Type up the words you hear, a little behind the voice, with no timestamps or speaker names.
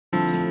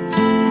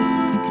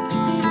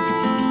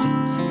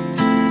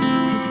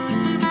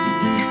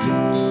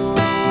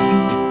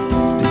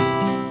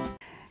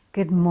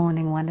Good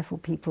morning, wonderful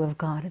people of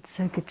God. It's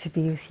so good to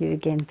be with you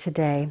again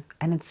today,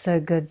 and it's so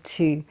good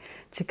to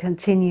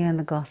continue in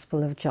the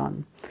Gospel of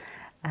John.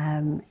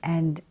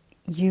 And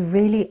you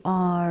really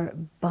are,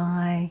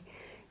 by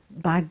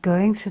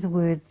going through the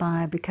Word,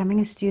 by becoming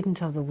a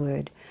student of the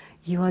Word,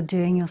 you are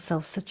doing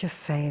yourself such a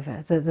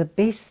favor. The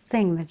best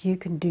thing that you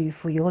can do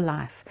for your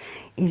life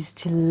is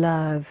to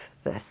love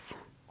this,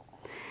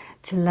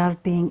 to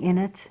love being in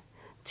it,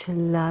 to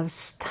love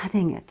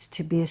studying it,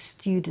 to be a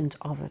student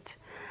of it.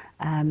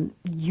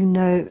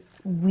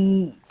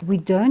 We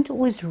don't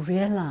always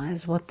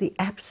realize what the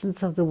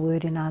absence of the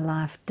Word in our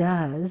life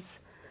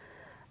does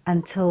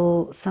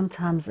until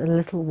sometimes a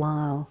little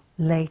while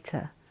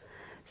later.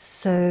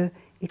 So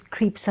it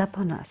creeps up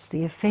on us.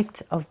 The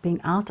effect of being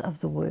out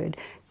of the Word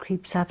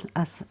creeps up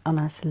on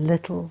us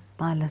little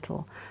by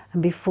little.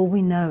 And before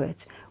we know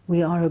it,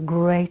 we are a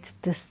great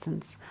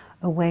distance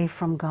away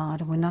from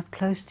God. We're not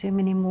close to Him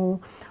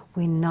anymore.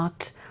 We're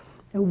not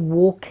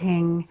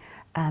walking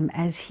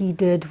as He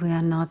did. We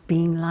are not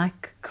being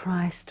like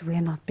Christ. We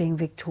are not being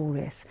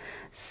victorious.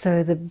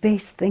 So the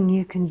best thing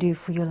you can do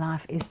for your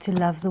life is to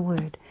love the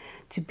Word,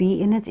 to be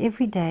in it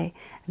every day.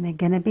 And there are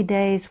going to be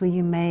days where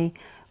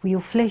your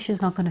flesh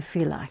is not going to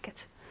feel like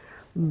it.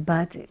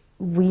 But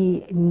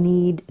we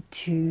need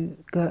to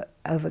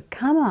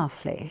overcome our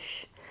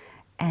flesh,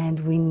 and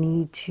we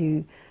need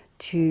to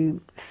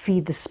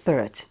feed the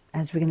Spirit,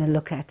 as we're going to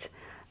look at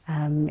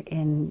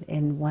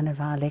in one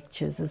of our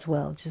lectures as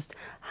well, just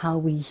how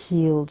we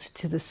yield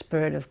to the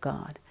Spirit of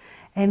God.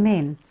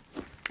 Amen.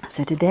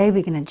 So today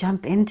we're going to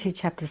jump into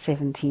chapter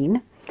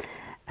 17.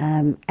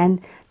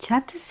 And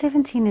chapter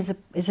 17 is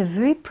a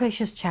very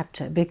precious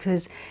chapter,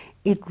 because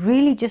it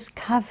really just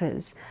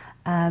covers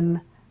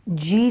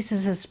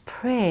Jesus'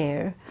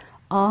 prayer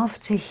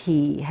after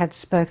He had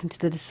spoken to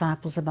the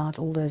disciples about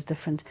all those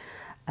different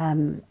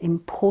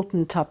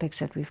important topics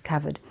that we've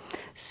covered.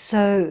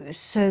 So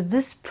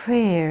this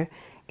prayer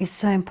is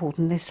so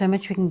important. There's so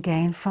much we can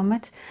gain from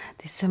it.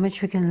 There's so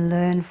much we can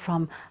learn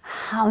from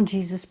how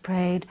Jesus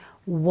prayed,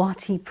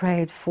 what He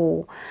prayed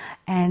for.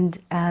 And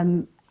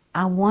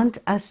I want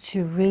us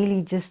to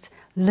really just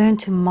learn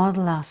to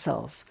model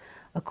ourselves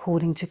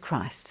according to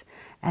Christ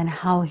and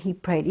how He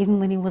prayed. Even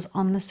when He was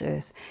on this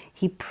earth,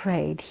 He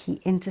prayed,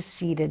 He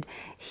interceded,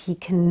 He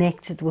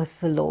connected with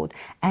the Lord.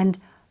 And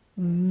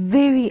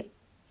very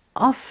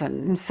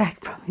often, in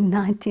fact, probably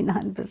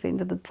 99%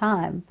 of the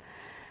time,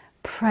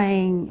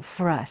 praying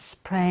for us,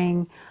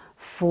 praying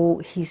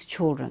for His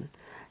children.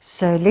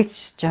 So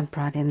let's jump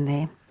right in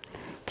there.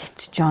 Get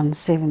to John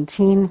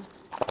 17.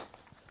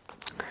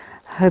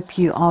 Hope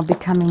you are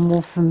becoming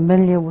more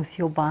familiar with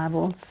your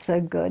Bible.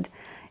 So good.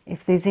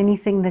 If there's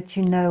anything that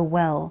you know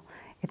well,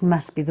 it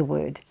must be the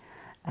Word.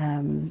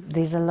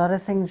 There's a lot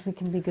of things we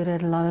can be good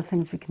at, a lot of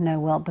things we can know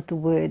well, but the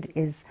Word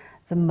is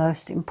the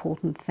most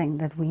important thing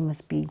that we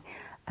must be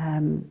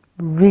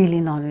really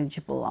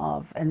knowledgeable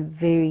of and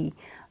very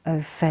au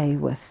fait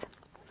with.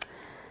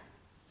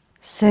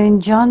 So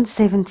in John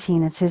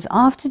 17 it says,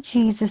 after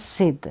Jesus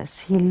said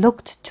this, He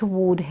looked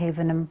toward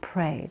heaven and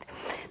prayed.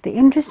 The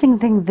interesting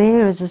thing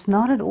there is it's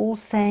not at all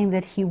saying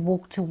that He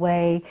walked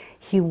away,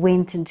 He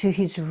went into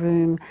His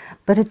room,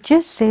 but it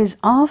just says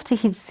after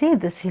He'd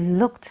said this, He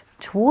looked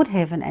toward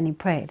heaven and He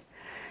prayed.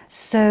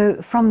 So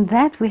from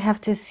that we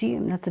have to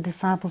assume that the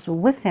disciples were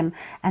with Him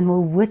and were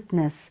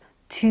witness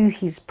to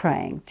His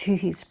praying, to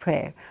His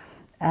prayer.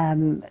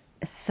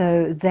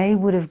 So they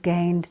would have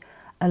gained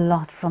a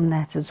lot from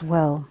that as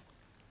well.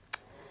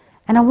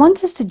 And I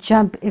want us to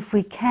jump, if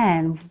we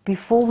can,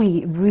 before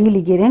we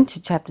really get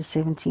into chapter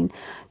 17,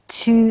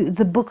 to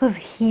the book of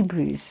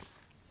Hebrews.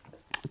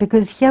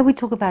 Because here we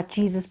talk about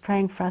Jesus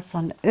praying for us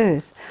on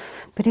earth.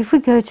 But if we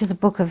go to the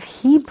book of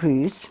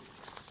Hebrews,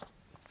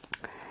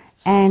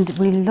 and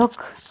we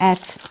look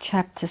at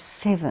chapter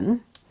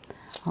 7,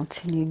 I'll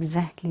tell you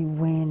exactly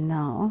where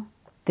now.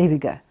 There we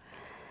go.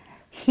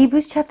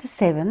 Hebrews chapter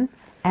 7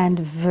 and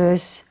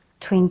verse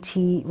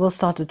 20, we'll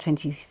start with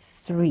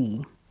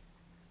 23.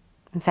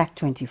 In fact,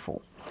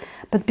 24.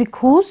 But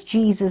because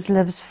Jesus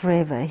lives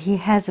forever, He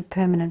has a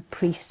permanent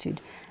priesthood.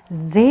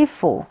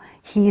 Therefore,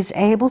 He is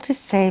able to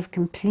save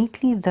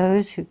completely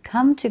those who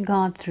come to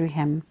God through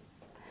Him,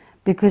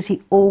 because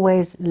He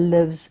always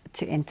lives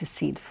to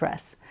intercede for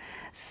us.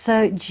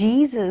 So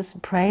Jesus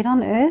prayed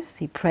on earth,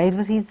 He prayed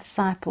with His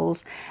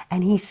disciples,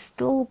 and He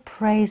still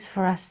prays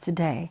for us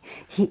today.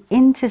 He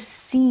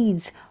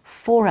intercedes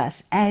for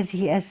us as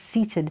He is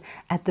seated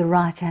at the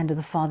right hand of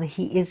the Father.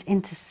 He is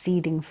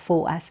interceding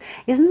for us.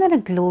 Isn't that a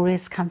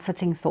glorious,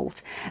 comforting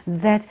thought?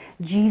 That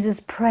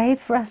Jesus prayed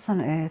for us on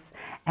earth,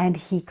 and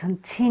He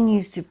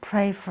continues to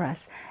pray for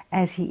us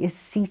as He is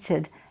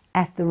seated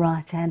at the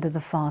right hand of the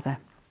Father.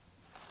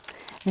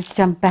 Let's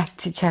jump back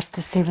to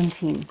chapter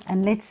 17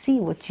 and let's see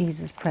what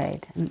Jesus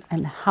prayed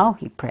and how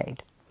He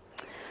prayed.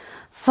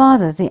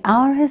 Father, the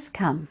hour has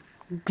come.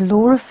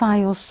 Glorify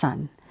your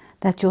Son,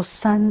 that your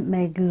Son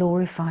may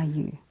glorify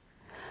you.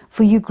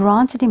 For you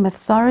granted Him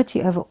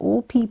authority over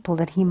all people,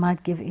 that He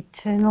might give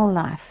eternal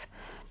life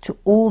to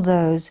all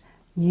those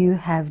you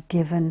have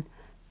given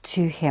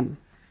to Him.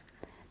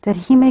 that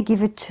he may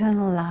give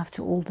eternal life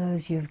to all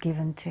those you have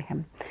given to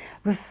him.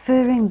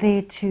 Referring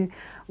there to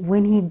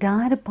when he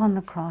died upon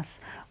the cross,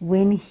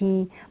 when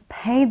he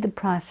paid the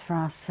price for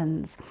our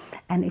sins.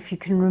 And if you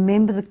can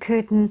remember the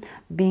curtain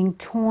being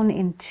torn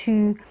in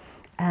two,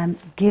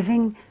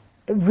 giving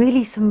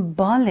really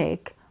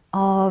symbolic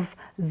of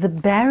the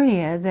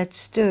barrier that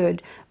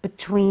stood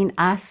between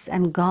us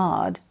and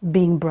God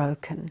being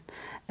broken,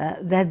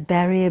 that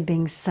barrier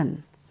being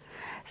sin.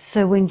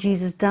 So when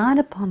Jesus died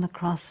upon the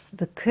cross,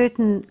 the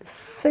curtain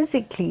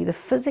physically, the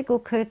physical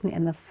curtain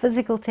in the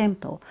physical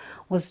temple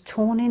was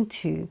torn in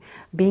two,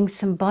 being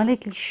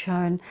symbolically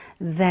shown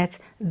that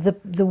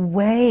the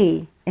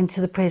way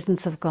into the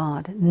presence of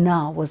God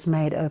now was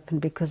made open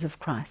because of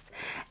Christ.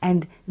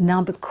 And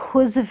now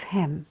because of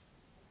him,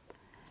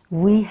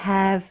 we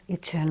have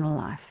eternal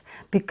life.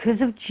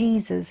 Because of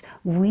Jesus,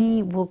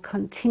 we will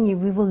continue,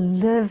 we will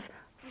live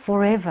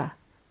forever.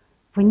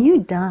 When you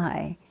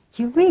die,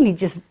 you really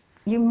just,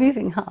 you're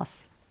moving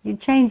house, you're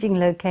changing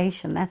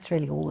location. That's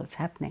really all that's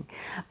happening.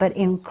 But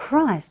in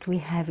Christ, we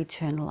have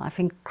eternal life.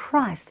 In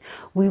Christ,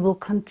 we will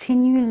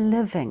continue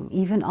living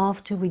even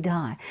after we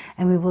die.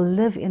 And we will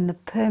live in the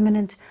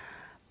permanent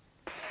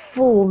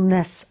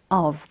fullness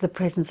of the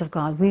presence of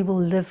God. We will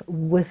live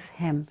with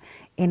him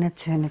in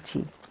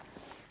eternity.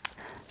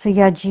 So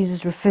yeah,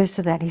 Jesus refers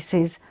to that. He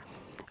says,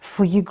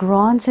 for you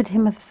granted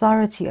him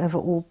authority over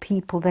all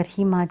people, that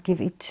he might give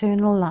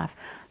eternal life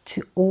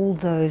to all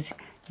those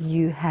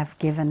you have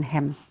given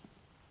him.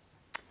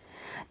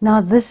 Now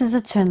this is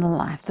eternal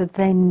life, that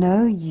they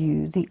know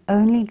you, the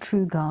only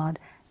true God,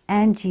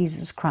 and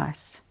Jesus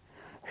Christ,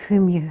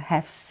 whom you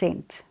have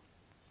sent.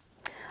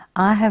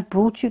 I have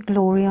brought you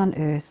glory on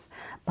earth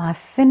by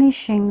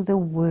finishing the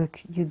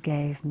work you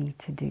gave me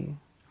to do.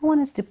 I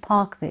want us to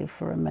park there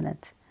for a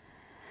minute.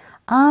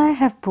 I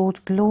have brought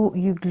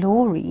you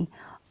glory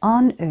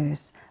on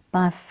earth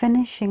by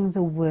finishing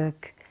the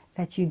work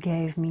that you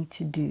gave me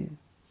to do.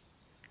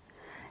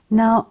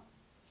 Now,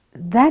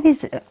 that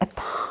is a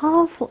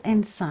powerful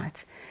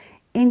insight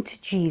into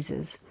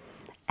Jesus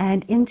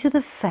and into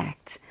the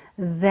fact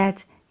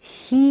that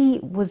he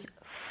was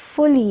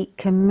fully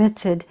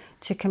committed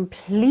to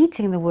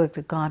completing the work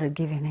that God had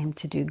given him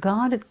to do.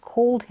 God had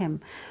called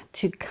him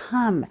to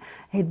come.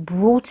 He had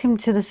brought him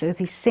to this earth.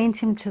 He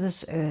sent him to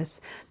this earth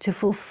to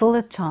fulfill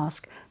a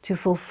task, to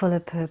fulfill a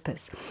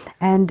purpose.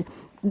 And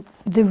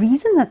the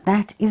reason that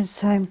that is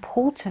so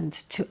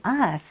important to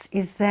us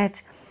is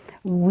that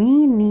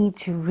we need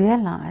to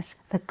realize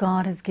that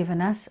God has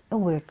given us a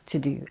work to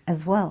do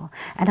as well.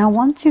 And I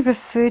want to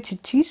refer to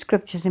two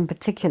scriptures in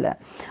particular.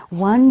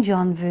 1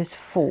 John verse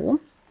 4,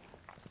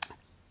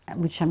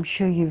 which I'm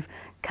sure you've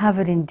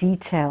covered in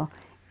detail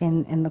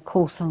in the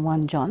course on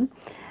 1 John.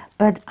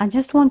 But I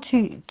just want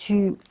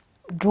to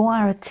draw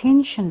our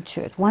attention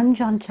to it. 1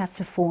 John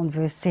chapter 4 and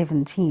verse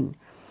 17.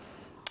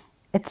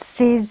 It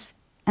says,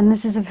 and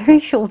this is a very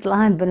short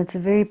line, but it's a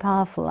very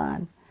powerful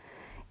line.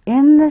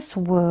 In this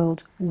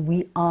world,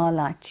 we are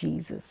like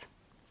Jesus.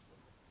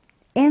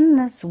 In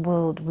this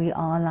world, we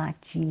are like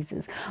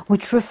Jesus,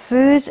 which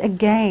refers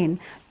again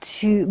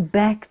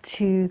back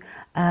to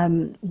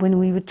when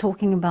we were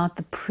talking about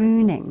the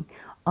pruning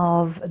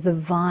of the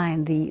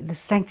vine, the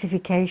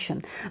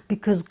sanctification,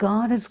 because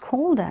God has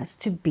called us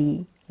to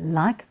be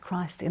like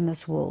Christ in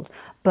this world,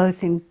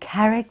 both in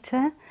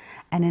character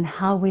and in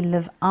how we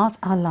live out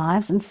our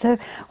lives. And so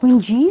when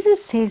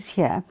Jesus says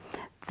here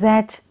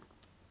that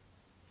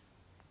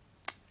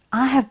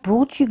I have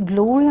brought you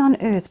glory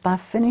on earth by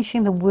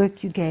finishing the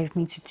work you gave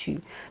me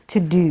to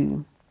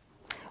do,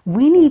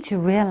 we need to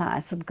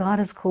realize that God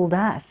has called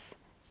us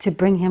to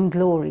bring him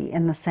glory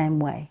in the same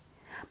way,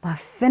 by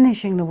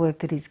finishing the work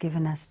that he's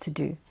given us to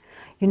do.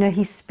 You know,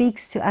 he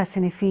speaks to us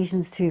in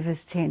Ephesians 2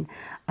 verse 10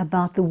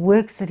 about the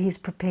works that he's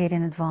prepared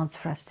in advance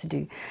for us to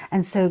do.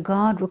 And so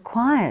God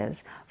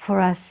requires for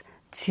us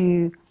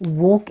to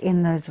walk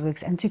in those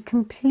works and to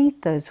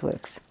complete those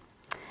works.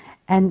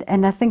 And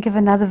I think of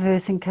another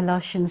verse in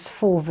Colossians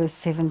 4 verse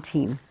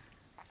 17.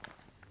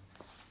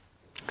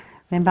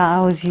 Remember, I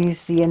always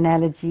use the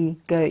analogy,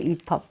 go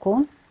eat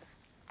popcorn.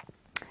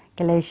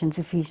 Galatians,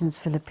 Ephesians,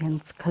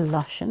 Philippians,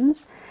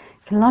 Colossians.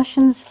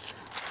 Colossians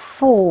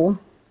 4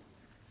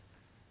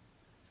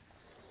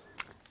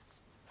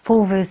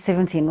 verse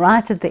 17,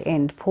 right at the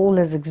end, Paul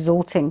is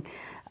exhorting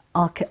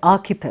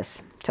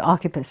Archippus.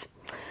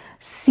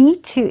 See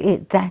to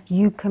it that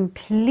you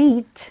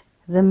complete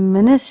the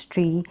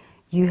ministry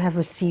you have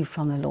received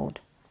from the Lord.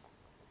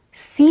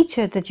 See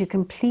to it that you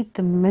complete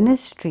the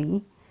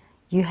ministry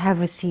you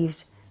have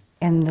received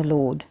in the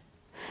Lord.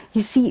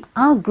 You see,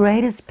 our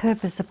greatest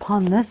purpose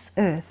upon this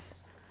earth,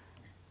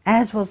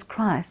 as was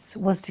Christ's,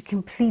 was to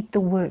complete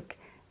the work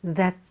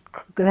that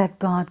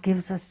God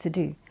gives us to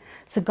do.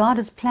 So God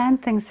has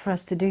planned things for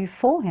us to do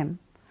for him.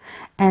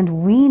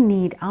 And we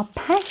need our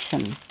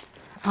passion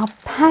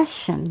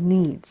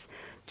needs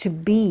to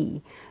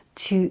be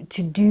to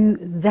do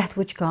that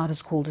which God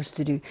has called us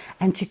to do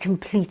and to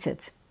complete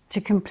it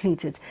to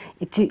complete it.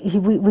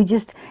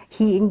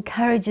 He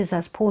encourages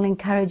us. Paul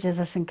encourages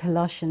us in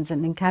Colossians,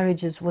 and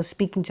was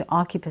speaking to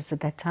Archippus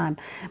at that time,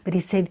 but he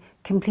said,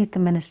 complete the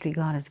ministry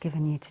God has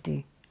given you to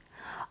do.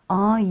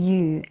 Are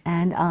you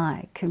and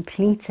I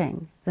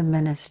completing the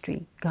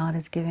ministry God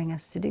is giving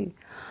us to do?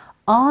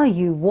 Are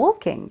you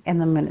walking in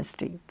the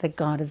ministry that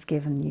God has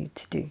given you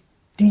to do?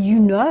 Do you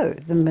know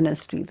the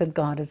ministry that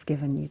God has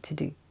given you to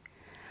do?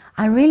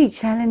 I really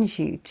challenge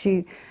you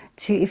to,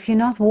 if you're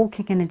not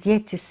walking in it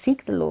yet, to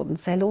seek the Lord and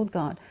say, Lord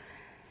God,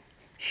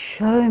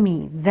 show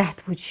me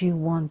that which you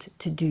want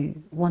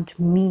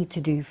me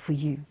to do for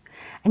you.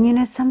 And you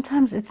know,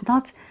 sometimes it's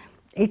not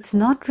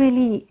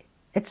actually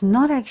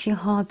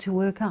hard to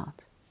work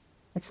out.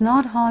 It's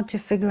not hard to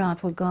figure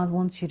out what God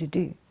wants you to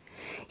do.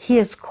 He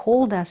has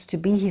called us to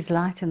be His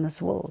light in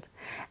this world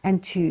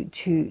and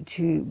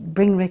to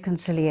bring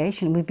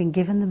reconciliation. We've been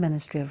given the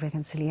ministry of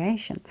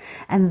reconciliation.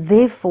 And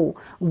therefore,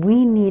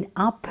 we need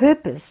our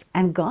purpose,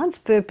 and God's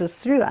purpose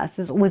through us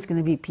is always going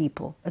to be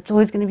people. It's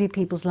always going to be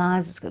people's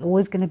lives. It's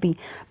always going to be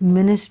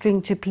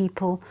ministering to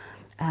people,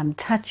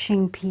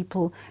 touching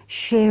people,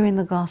 sharing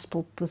the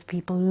gospel with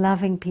people,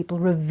 loving people,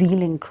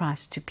 revealing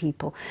Christ to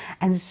people.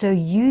 And so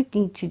you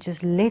need to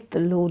just let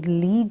the Lord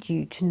lead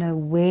you to know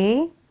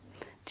where,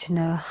 to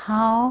know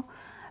how,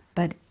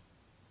 but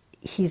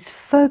His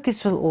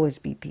focus will always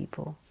be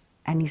people,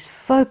 and His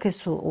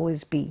focus will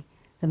always be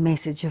the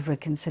message of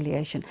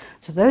reconciliation.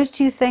 So those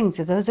two things,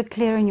 if those are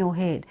clear in your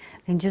head,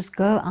 then just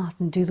go out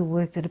and do the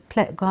work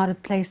that God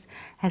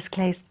has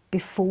placed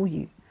before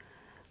you.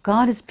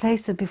 God has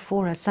placed it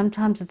before us.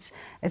 Sometimes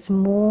it's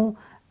more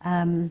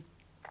obvious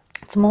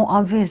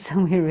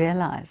than we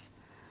realize.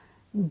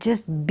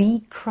 Just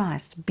be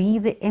Christ, be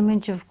the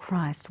image of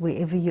Christ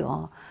wherever you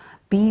are.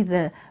 Be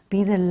the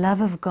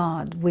love of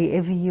God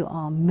wherever you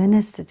are.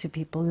 Minister to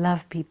people,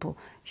 love people,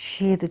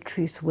 share the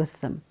truth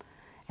with them.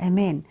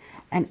 Amen.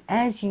 And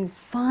as you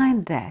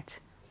find that,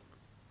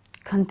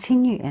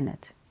 continue in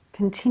it.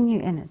 Continue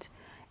in it.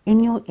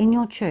 In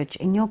your church,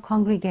 in your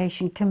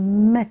congregation,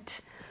 commit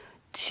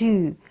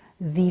to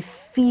the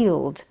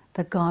field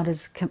that God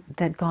has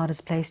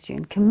placed you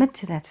in. Commit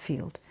to that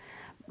field.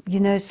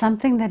 You know,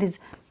 something that is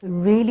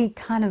really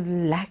kind of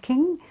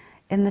lacking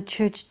in the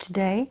church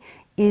today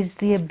is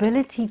the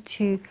ability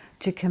to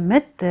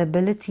commit, the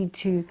ability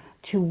to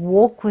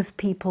walk with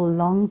people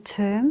long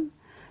term,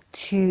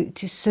 to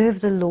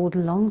serve the Lord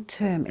long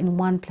term in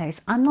one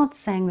place. I'm not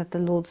saying that the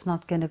Lord's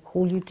not going to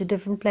call you to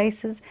different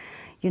places.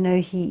 You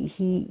know,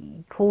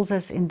 He calls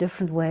us in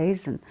different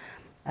ways, and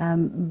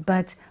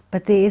but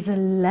there is a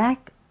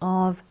lack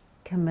of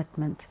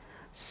commitment.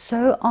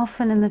 So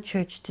often in the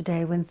church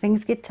today, when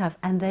things get tough,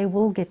 and they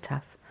will get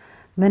tough,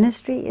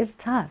 ministry is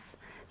tough.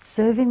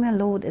 Serving the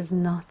Lord is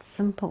not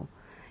simple.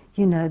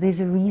 You know, there's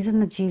a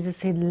reason that Jesus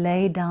said,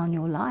 lay down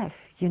your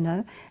life. You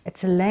know,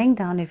 it's a laying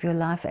down of your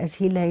life as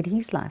He laid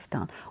His life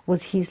down.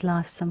 Was His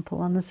life simple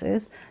on this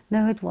earth?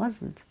 No, it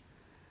wasn't.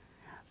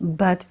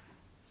 But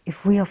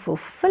if we are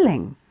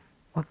fulfilling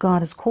what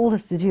God has called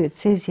us to do, it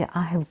says here,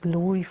 I have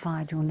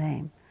glorified your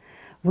name.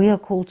 We are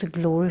called to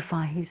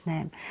glorify His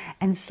name.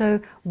 And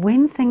so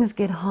when things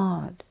get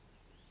hard,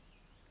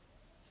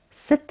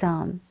 sit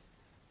down,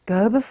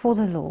 go before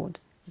the Lord,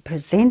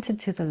 present it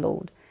to the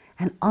Lord,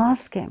 and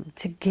ask Him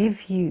to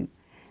give you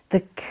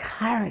the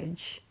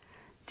courage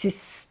to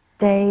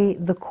stay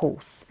the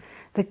course,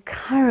 the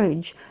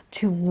courage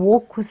to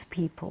walk with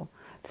people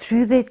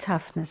through their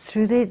toughness,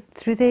 through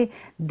their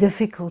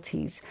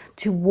difficulties,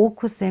 to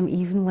walk with them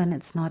even when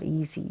it's not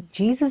easy.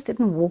 Jesus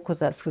didn't walk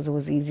with us because it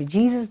was easy.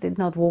 Jesus did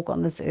not walk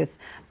on this earth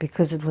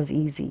because it was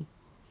easy.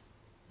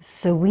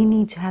 So we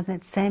need to have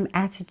that same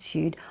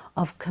attitude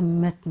of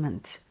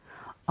commitment,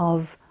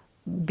 of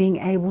being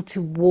able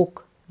to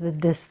walk the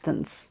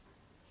distance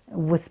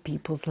with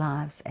people's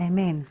lives.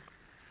 Amen.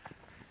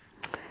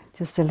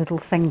 Just a little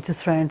thing to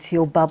throw into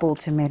your bubble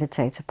to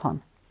meditate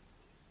upon.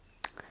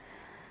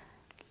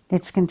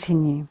 Let's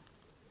continue.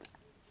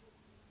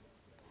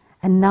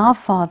 And now,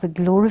 Father,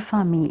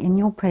 glorify me in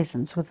your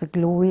presence with the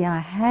glory I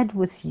had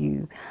with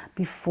you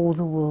before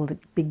the world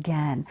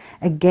began.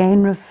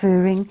 Again,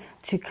 referring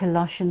to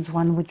Colossians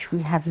 1, which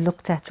we have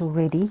looked at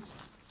already,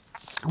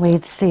 where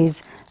it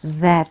says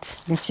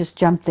that, let's just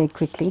jump there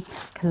quickly,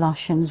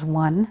 Colossians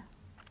 1,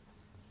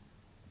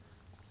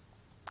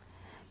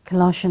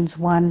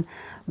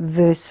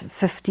 verse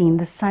 15,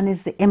 the Son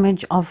is the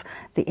image of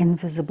the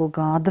invisible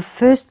God, the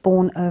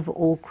firstborn over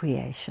all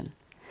creation.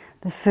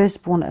 The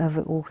firstborn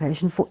over all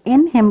creation. For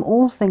in Him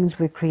all things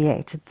were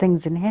created,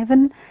 things in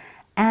heaven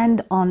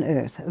and on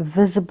earth,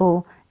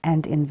 visible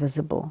and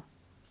invisible.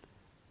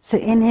 So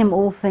in Him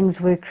all things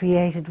were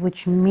created,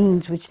 which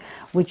means,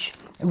 which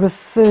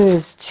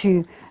refers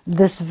to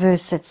this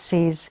verse that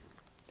says,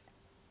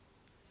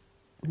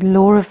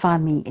 glorify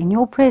me in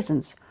your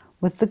presence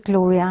with the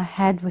glory I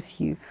had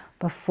with you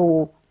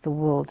before the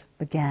world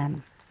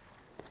began.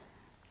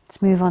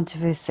 Let's move on to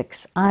verse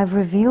 6. I have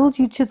revealed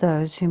you to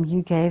those whom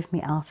you gave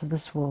me out of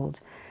this world.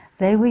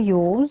 They were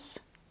yours,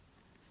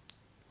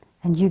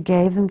 and you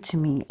gave them to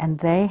me, and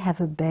they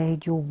have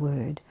obeyed your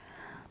word.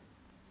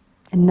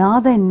 Now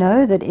they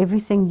know that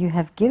everything you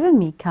have given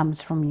me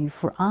comes from you,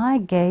 for I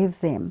gave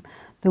them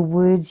the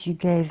words you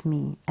gave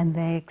me, and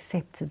they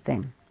accepted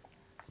them.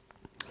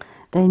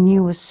 They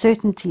knew with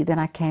certainty that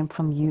I came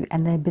from you,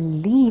 and they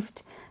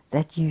believed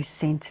that you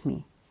sent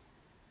me.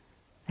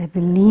 They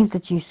believe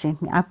that you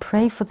sent me. I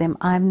pray for them.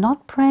 I am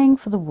not praying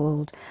for the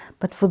world,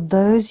 but for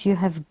those you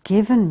have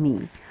given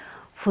me,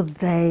 for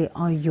they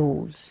are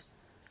yours.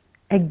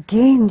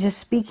 Again, just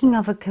speaking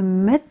of a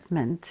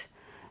commitment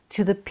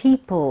to the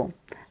people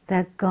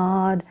that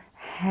God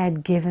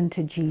had given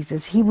to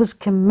Jesus. He was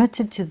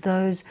committed to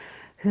those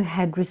who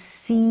had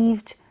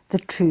received the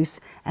truth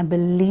and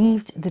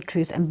believed the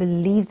truth and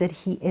believed that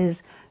he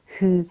is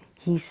who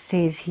he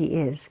says he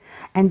is.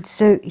 And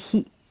so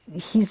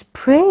his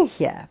prayer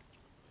here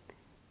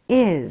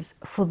is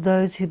for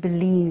those who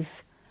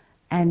believe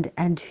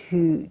and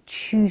who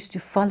choose to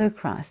follow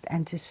Christ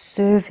and to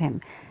serve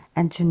him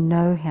and to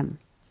know him.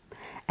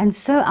 And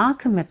so our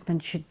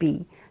commitment should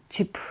be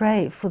to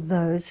pray for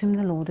those whom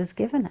the Lord has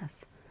given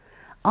us.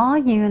 Are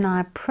you and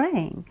I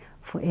praying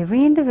for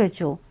every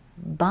individual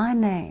by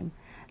name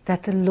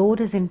that the Lord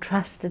has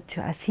entrusted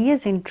to us? He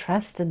has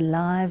entrusted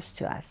lives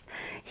to us.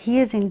 He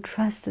has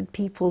entrusted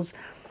people's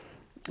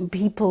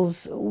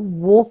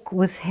walk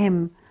with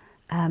him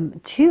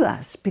to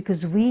us,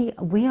 because we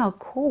are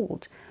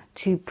called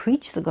to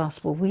preach the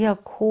gospel. We are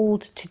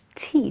called to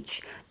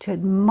teach, to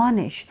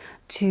admonish,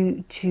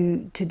 to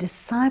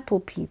disciple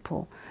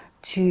people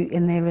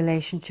in their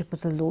relationship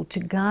with the Lord, to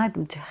guide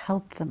them, to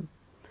help them.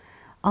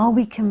 Are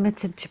we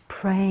committed to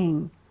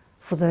praying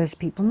for those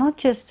people? Not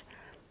just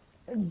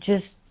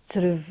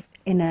sort of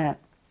in a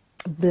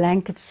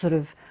blanket sort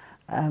of,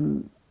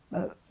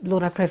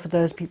 Lord, I pray for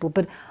those people,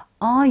 but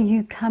are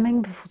you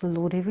coming before the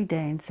Lord every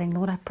day and saying,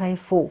 Lord, I pray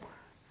for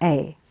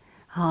A.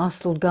 I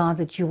ask, Lord God,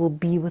 that you will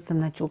be with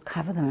them, that you'll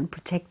cover them and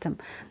protect them,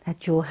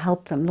 that you'll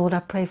help them. Lord, I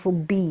pray for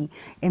B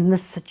in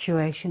this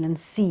situation, and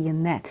C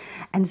in that.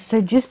 And so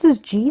just as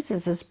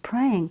Jesus is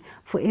praying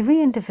for every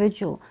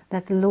individual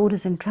that the Lord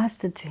has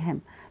entrusted to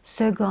him,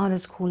 so God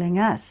is calling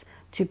us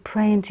to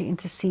pray and to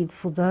intercede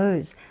for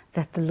those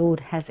that the Lord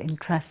has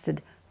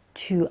entrusted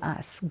to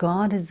us.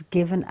 God has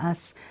given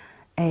us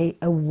a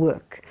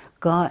work.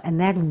 And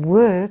that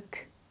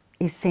work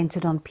is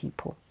centered on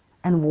people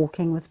and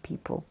walking with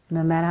people,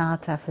 no matter how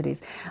tough it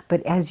is.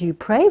 But as you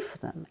pray for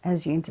them,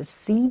 as you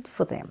intercede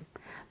for them,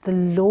 the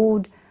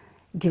Lord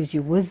gives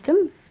you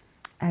wisdom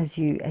as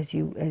you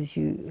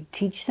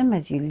teach them,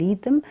 as you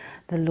lead them.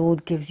 The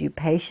Lord gives you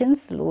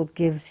patience. The Lord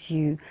gives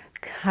you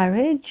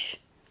courage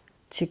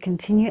to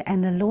continue,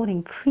 and the Lord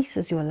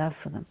increases your love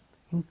for them.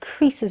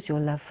 Increases your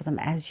love for them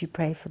as you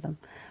pray for them.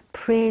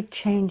 Prayer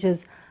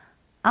changes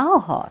our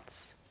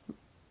hearts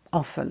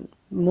often.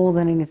 More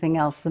than anything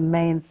else, the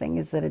main thing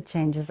is that it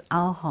changes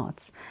our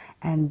hearts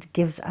and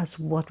gives us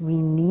what we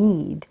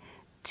need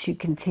to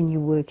continue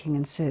working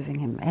and serving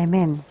him.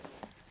 Amen.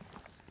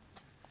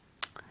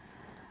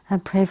 I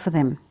pray for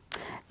them.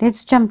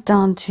 Let's jump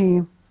down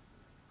to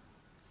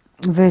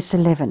verse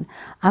 11.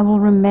 I will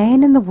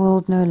remain in the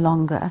world no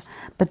longer,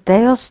 but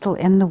they are still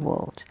in the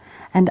world,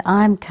 and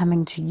I am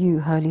coming to you,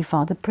 Holy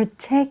Father.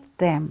 Protect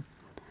them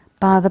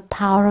by the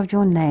power of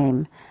your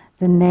name,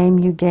 the name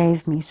you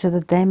gave me, so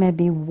that they may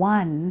be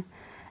one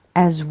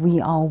as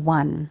we are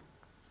one.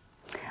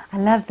 I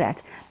love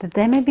that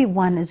they may be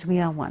one as we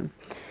are one.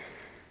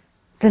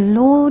 The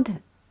Lord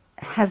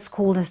has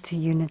called us to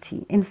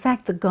unity. In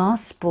fact, the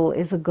gospel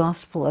is a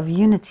gospel of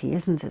unity,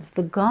 isn't it?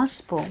 The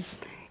gospel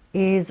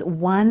is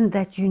one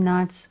that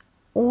unites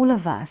all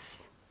of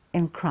us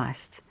in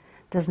Christ.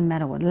 Doesn't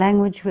matter what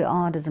language we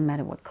are, doesn't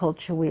matter what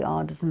culture we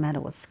are, doesn't matter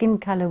what skin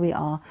color we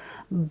are,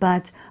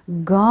 but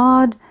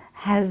God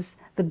has,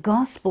 the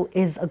gospel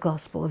is a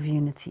gospel of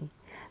unity,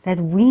 that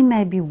we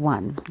may be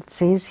one.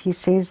 He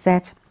says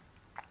that,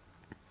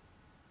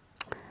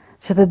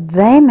 so that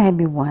they may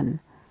be one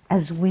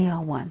as we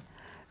are one.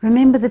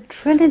 Remember, the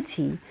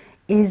Trinity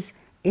is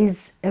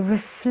a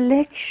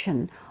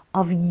reflection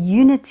of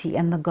unity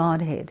and the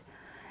Godhead.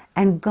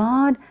 And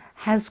God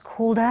has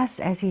called us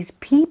as his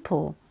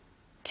people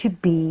to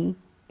be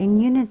in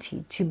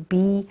unity, to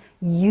be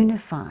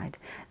unified.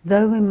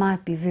 Though we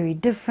might be very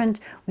different,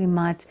 we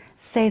might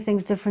say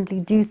things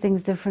differently, do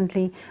things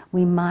differently,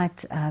 we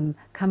might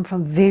come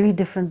from very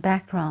different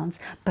backgrounds,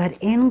 but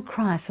in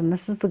Christ, and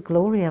this is the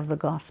glory of the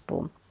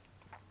gospel,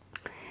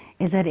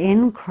 is that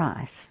in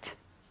Christ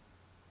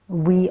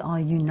we are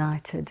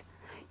united.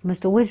 You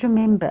must always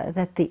remember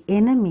that the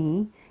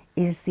enemy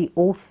is the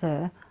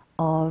author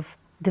of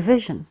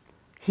division.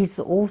 He's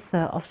the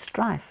author of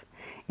strife.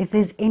 If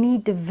there's any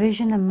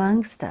division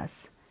amongst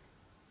us,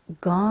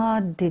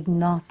 God did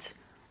not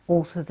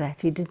author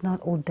that. He did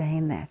not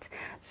ordain that.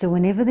 So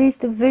whenever there's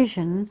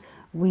division,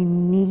 we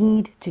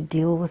need to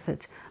deal with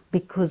it,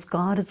 because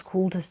God has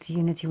called us to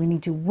unity. We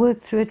need to work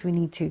through it. We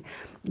need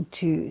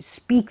to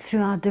speak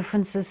through our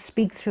differences,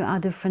 speak through our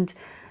different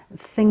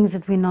things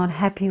that we're not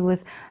happy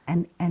with,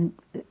 and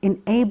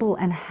enable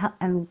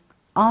and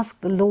ask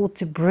the Lord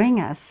to bring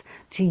us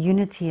to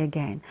unity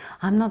again.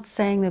 I'm not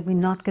saying that we're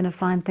not going to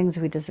find things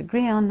we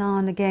disagree on now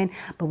and again,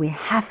 but we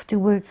have to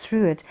work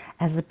through it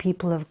as the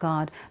people of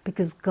God,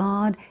 because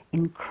God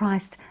in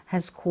Christ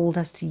has called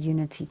us to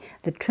unity.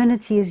 The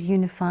Trinity is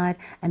unified,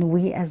 and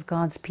we as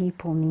God's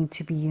people need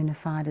to be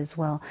unified as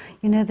well.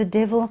 You know, the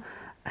devil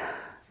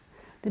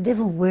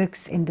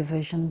works in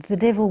division. The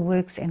devil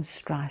works in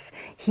strife.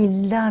 He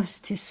loves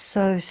to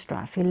sow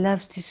strife. He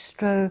loves to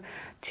sow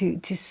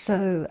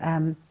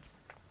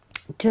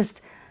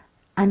just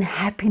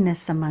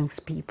unhappiness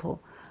amongst people.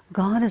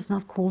 God has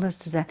not called us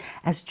to that.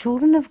 As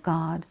children of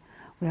God,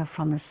 we are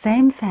from the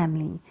same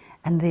family,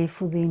 and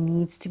therefore there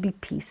needs to be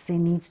peace. There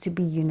needs to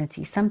be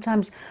unity.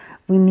 Sometimes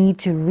we need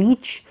to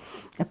reach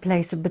a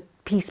place of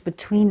peace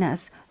between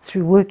us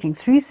through working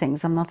through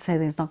things. I'm not saying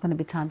there's not going to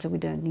be times that we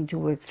don't need to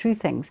work through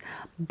things,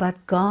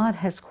 but God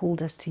has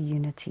called us to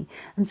unity.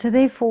 And so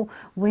therefore,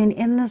 when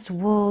in this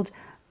world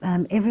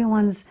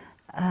everyone's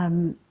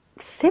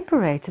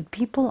separated,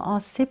 people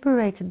are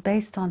separated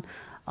based on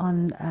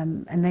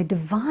and they're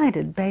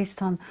divided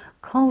based on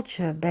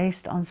culture,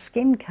 based on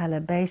skin color,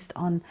 based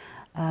on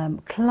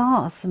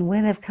class and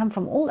where they've come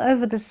from, all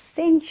over the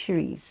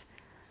centuries.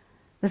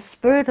 The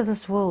spirit of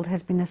this world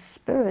has been a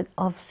spirit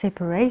of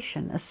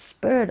separation, a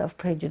spirit of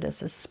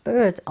prejudice, a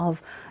spirit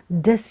of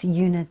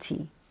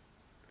disunity.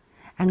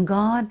 And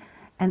God,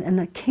 and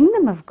the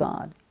kingdom of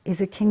God is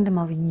a kingdom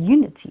of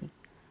unity,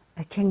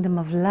 a kingdom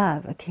of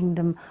love, a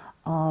kingdom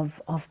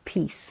of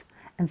peace.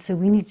 And so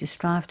we need to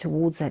strive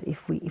towards that.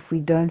 If we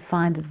don't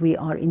find that we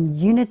are in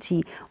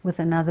unity with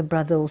another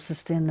brother or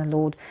sister in the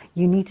Lord,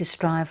 you need to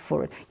strive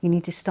for it. You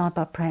need to start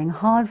by praying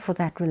hard for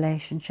that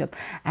relationship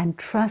and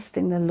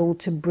trusting the Lord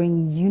to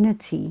bring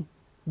unity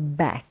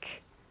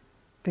back.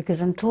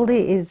 Because until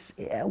there is,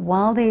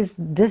 while there is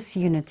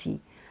disunity,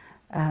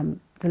 the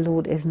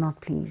Lord is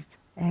not pleased.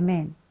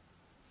 Amen.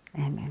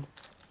 Amen.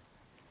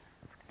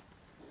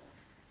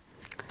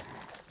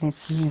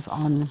 Let's move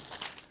on.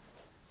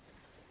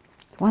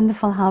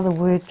 Wonderful how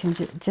the Word can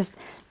just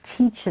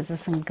teaches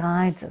us and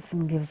guides us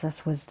and gives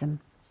us wisdom.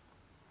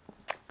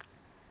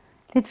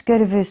 Let's go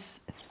to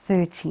verse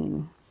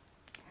 13.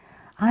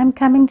 I am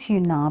coming to you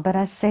now, but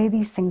I say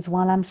these things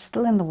while I'm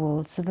still in the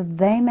world, so that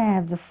they may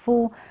have the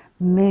full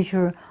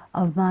measure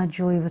of my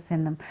joy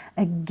within them.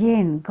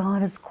 Again,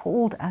 God has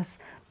called us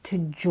to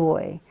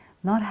joy,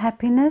 not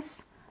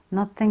happiness,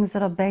 not things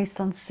that are based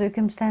on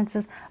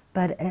circumstances,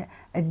 but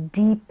a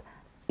deep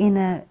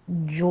inner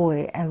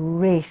joy, a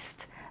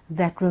rest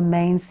that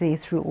remains there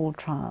through all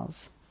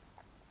trials.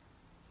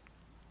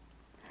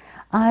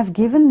 I have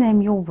given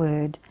them your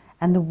word,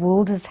 and the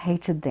world has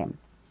hated them.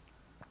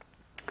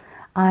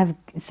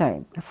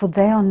 For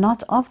they are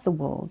not of the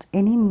world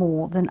any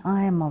more than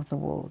I am of the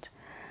world.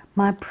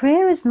 My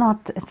prayer is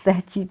not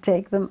that you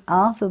take them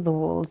out of the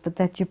world, but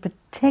that you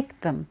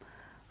protect them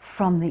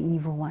from the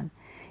evil one.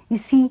 You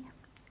see,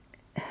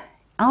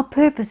 our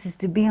purpose is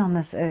to be on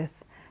this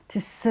earth, to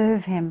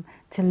serve Him,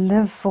 to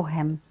live for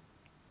Him,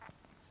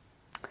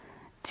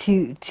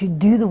 to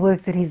do the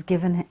work that He's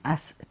given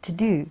us to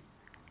do.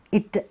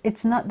 It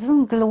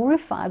doesn't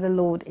glorify the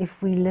Lord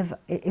if we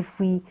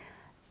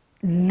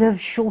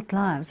live short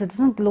lives. It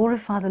doesn't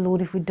glorify the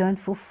Lord if we don't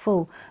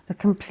fulfill the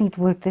complete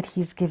work that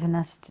He's given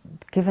us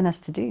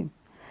to do.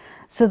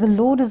 So the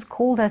Lord has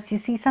called us. You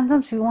see,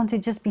 sometimes we want to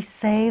just be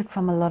saved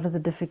from a lot of the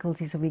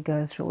difficulties that we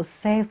go through, or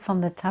saved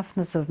from the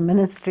toughness of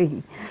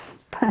ministry.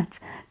 But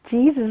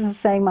Jesus is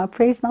saying, my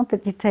prayer is not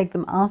that you take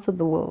them out of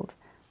the world,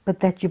 but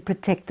that you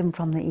protect them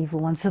from the evil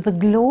one. So the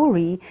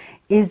glory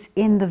is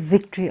in the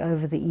victory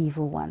over the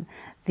evil one,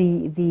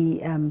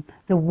 the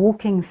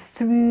walking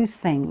through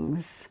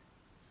things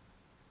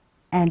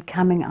and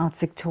coming out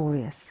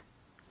victorious.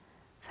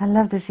 So I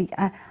love this.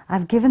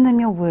 I've given them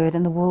your word,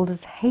 and the world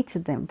has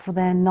hated them, for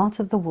they are not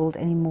of the world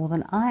any more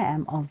than I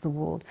am of the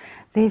world.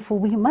 Therefore,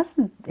 we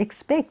mustn't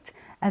expect,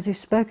 as we've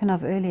spoken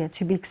of earlier,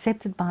 to be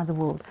accepted by the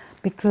world,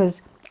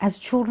 because as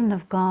children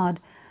of God,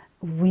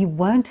 we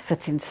won't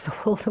fit into the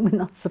world, and we're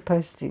not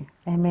supposed to.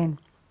 Amen.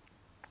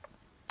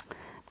 I'm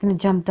going to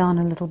jump down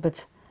a little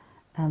bit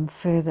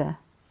further.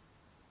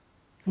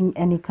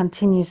 And he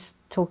continues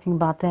talking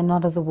about they're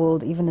not of the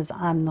world, even as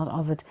I'm not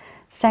of it.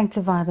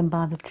 Sanctify them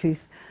by the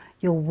truth.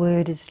 Your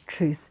word is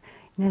truth.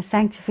 You know,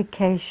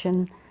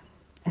 sanctification,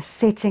 a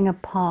setting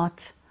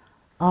apart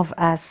of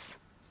us.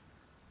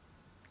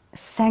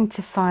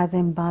 Sanctify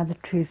them by the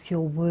truth.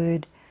 Your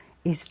word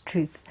is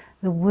truth.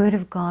 The word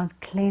of God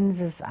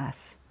cleanses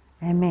us.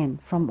 Amen.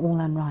 From all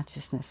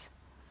unrighteousness.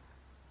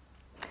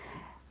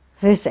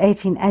 Verse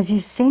 18, as you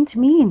sent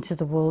me into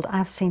the world,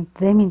 I've sent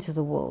them into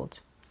the world.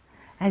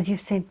 As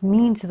you've sent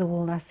me into the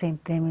world, I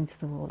sent them into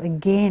the world.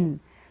 Again,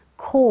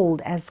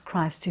 called as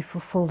Christ to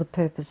fulfill the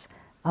purpose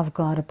of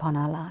God upon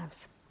our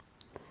lives.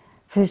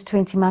 Verse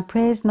 20, my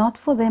prayer is not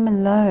for them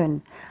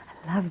alone.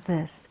 I love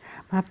this.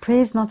 My prayer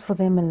is not for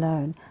them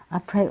alone. I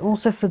pray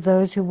also for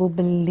those who will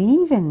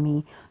believe in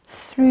me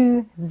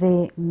through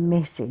their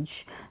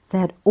message,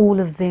 that all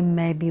of them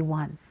may be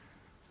one.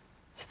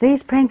 So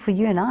he's praying for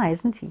you and I,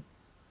 isn't he?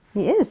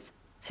 He is.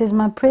 It says,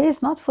 my prayer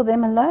is not for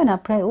them alone. I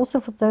pray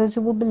also for those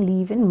who will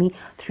believe in me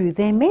through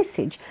their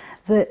message.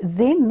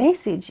 Their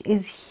message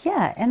is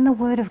here in the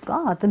Word of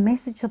God. The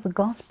message of the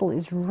gospel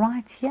is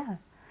right here.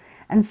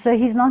 And so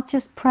he's not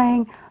just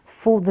praying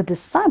for the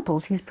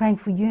disciples. He's praying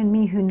for you and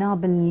me who now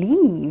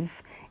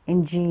believe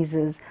in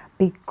Jesus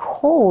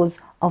because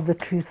of the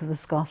truth of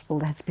this gospel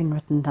that's been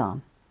written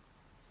down.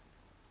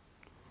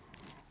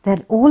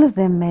 That all of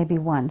them may be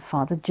one,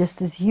 Father,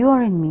 just as you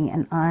are in me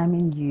and I am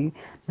in you,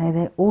 may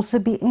they also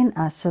be in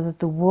us, so that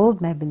the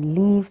world may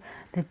believe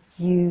that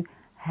you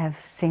have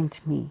sent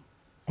me.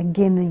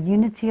 Again, the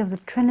unity of the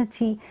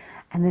Trinity,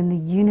 and then the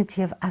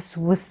unity of us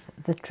with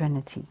the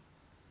Trinity.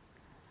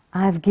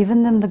 I have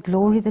given them the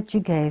glory that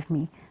you gave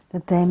me,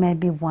 that they may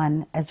be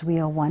one as we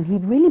are one. He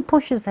really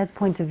pushes that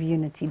point of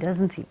unity,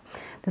 doesn't he?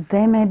 That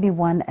they may be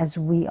one as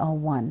we are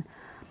one,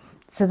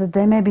 so that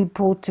they may be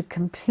brought to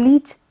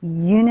complete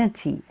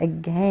unity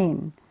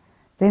again.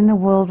 Then the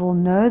world will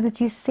know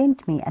that you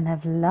sent me and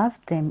have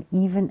loved them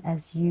even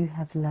as you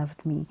have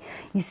loved me.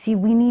 You see,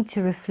 we need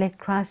to reflect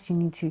Christ. You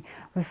need to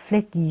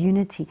reflect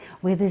unity.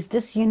 Where there's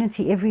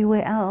disunity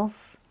everywhere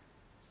else,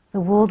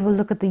 the world will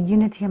look at the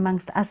unity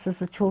amongst us as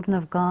the children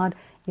of God,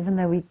 even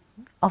though we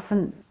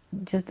often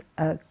just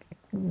a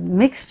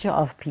mixture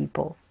of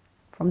people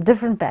from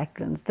different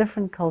backgrounds,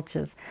 different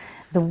cultures.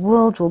 The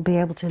world will be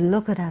able to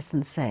look at us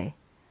and say,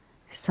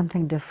 there's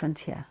something different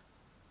here.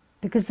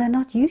 Because they're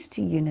not used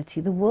to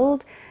unity. The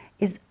world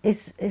is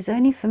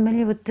only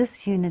familiar with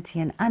disunity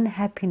and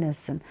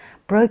unhappiness and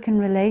broken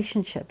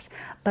relationships.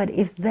 But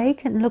if they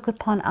can look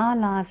upon our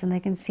lives and they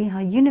can see how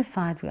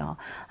unified we are,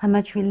 how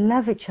much we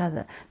love each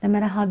other, no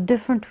matter how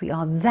different we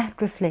are,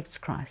 that reflects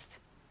Christ.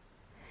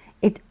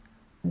 It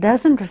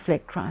doesn't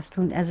reflect Christ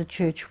when, as a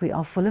church, we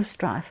are full of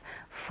strife,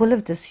 full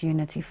of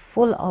disunity,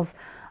 full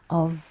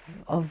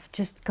of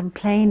just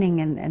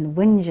complaining and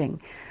whinging.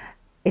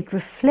 It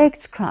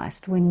reflects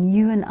Christ when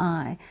you and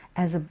I,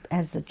 as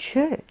the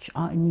church,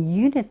 are in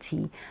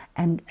unity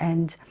and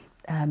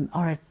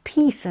are at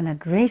peace and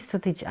at rest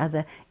with each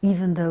other,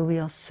 even though we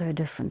are so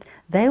different.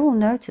 They will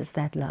notice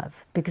that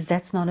love, because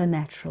that's not a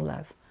natural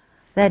love.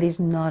 That is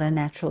not a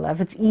natural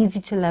love. It's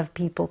easy to love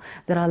people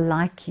that are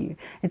like you.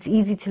 It's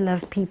easy to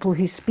love people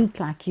who speak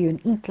like you and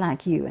eat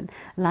like you and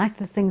like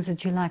the things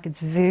that you like. It's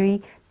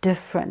very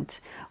different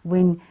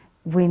when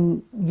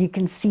you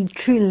can see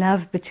true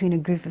love between a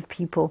group of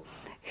people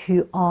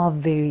who are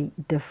very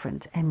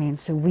different. Amen.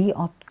 So we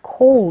are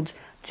called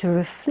to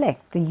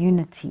reflect the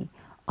unity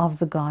of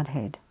the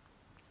Godhead.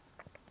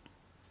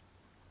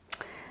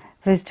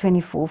 Verse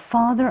 24,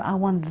 Father, I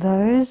want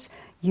those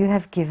you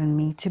have given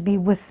me to be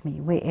with me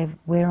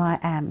where I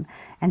am,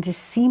 and to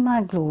see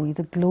my glory,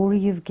 the glory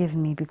you've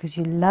given me, because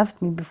you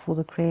loved me before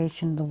the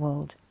creation of the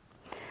world.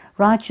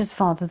 Righteous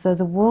Father, though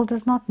the world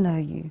does not know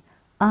you,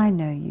 I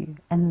know you,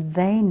 and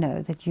they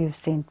know that you have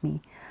sent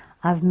me.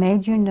 I've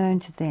made you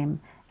known to them,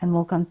 and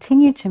will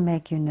continue to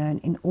make you known,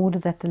 in order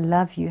that the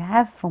love you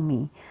have for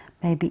me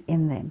may be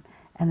in them,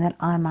 and that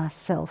I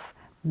myself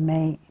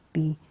may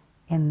be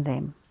in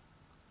them.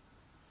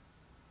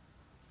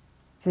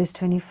 Verse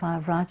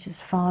 25,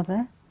 Righteous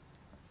Father,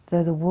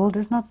 though the world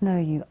does not know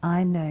you,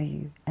 I know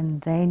you, and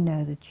they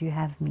know that you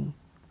have me,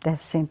 they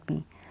have sent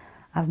me.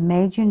 I've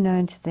made you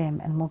known to them,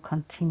 and will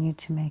continue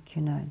to make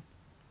you known.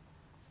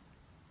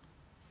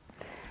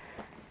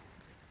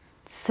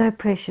 So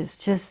precious,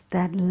 just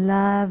that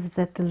love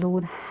that the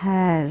Lord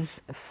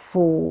has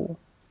for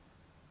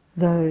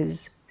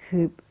those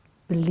who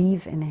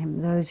believe in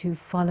Him, those who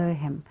follow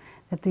Him,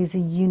 that there's a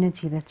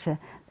unity, that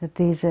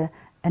there's an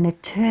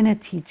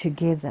eternity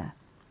together.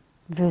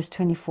 Verse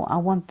 24, I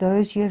want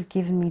those you have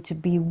given me to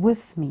be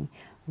with me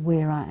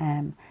where I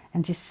am,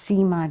 and to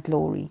see my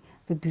glory,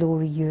 the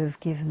glory you have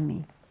given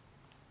me.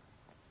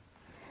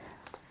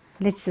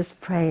 Let's just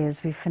pray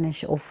as we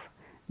finish off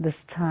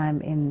this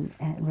time in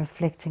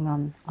reflecting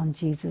on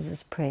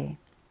Jesus' prayer.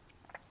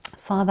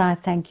 Father, I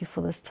thank you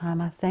for this time.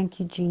 I thank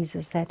you,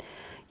 Jesus, that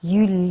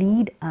you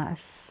lead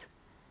us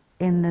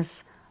in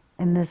this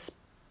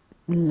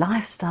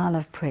lifestyle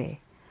of prayer.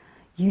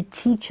 You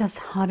teach us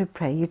how to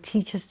pray. You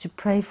teach us to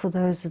pray for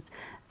those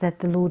that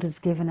the Lord has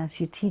given us.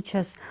 You teach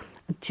us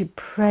to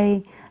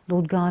pray,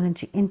 Lord God, and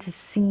to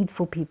intercede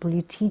for people.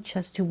 You teach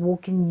us to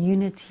walk in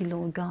unity,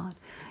 Lord God.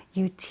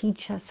 You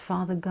teach us,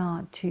 Father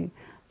God, to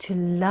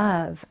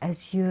love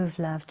as you have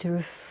loved, to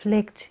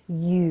reflect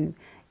you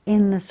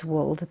in this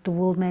world, that the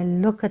world may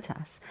look at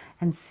us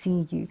and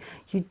see you.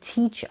 You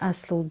teach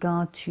us, Lord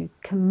God, to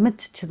commit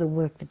to the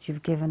work that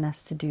you've given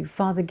us to do.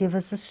 Father, give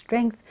us the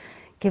strength,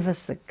 give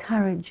us the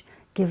courage,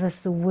 give us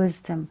the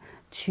wisdom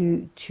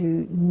to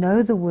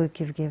know the work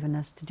you've given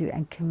us to do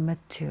and commit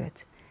to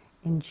it.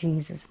 In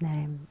Jesus'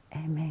 name,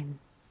 amen.